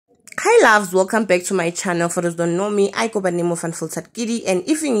Hi loves, welcome back to my channel. For those who don't know me, I go by the name of Unfiltered Kitty, and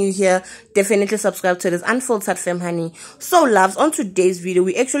if you're new here, definitely subscribe to this Unfiltered Fem Honey. So loves, on today's video,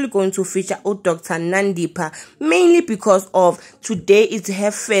 we're actually going to feature Dr. Nandipha, mainly because of today is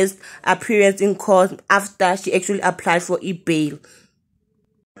her first appearance in court after she actually applied for bail.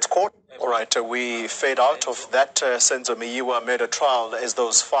 Court. All right, we fade out of that Senzo Miyiwa murder trial as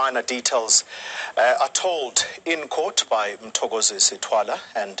those finer details are told in court by Mtogozi Sitwala,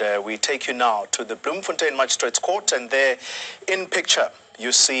 and we take you now to the Bloemfontein Magistrates Court, and there in picture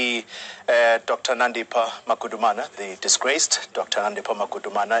you see Dr. Nandipha Makudumana, the disgraced Dr. Nandipha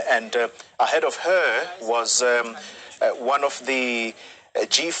Makudumana, and ahead of her was one of the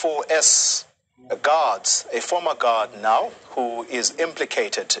G4S guards, a former guard now, who is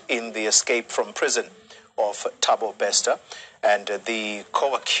implicated in the escape from prison of Thabo Bester, and the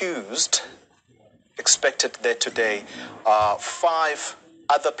co-accused expected there today are 5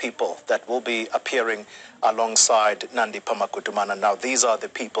 other people that will be appearing alongside Nandipha Makudumana. Now, these are the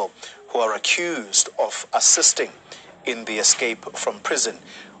people who are accused of assisting in the escape from prison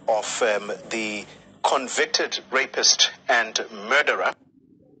of the convicted rapist and murderer.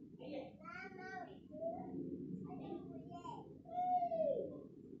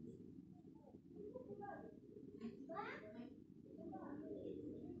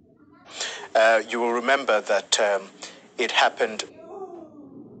 You will remember that it happened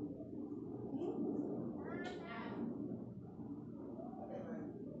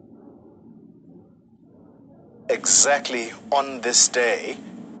exactly on this day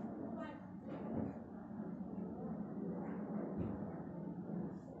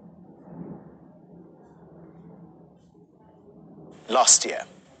last year,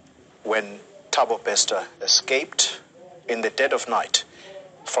 when Thabo Bester escaped in the dead of night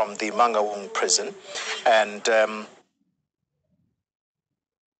from the Mangaung prison, and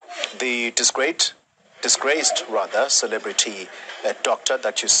the disgraced celebrity doctor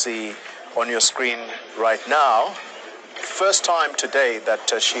that you see on your screen right now, first time today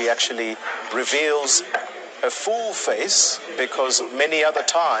that she actually reveals her full face, because many other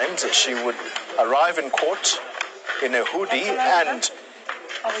times she would arrive in court in a hoodie and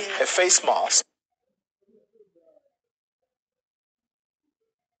a face mask.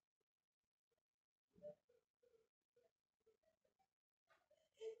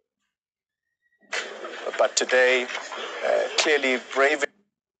 But today, clearly brave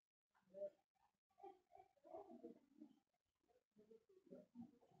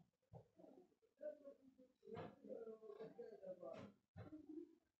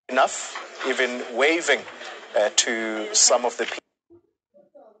enough, even waving to some of the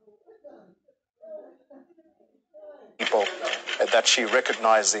people that she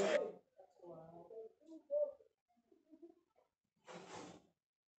recognizing.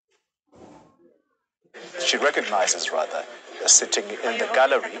 She recognizes rather sitting in the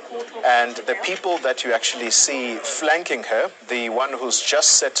gallery, and the people that you actually see flanking her, the one who's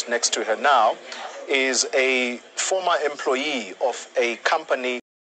just sat next to her now, is a former employee of a company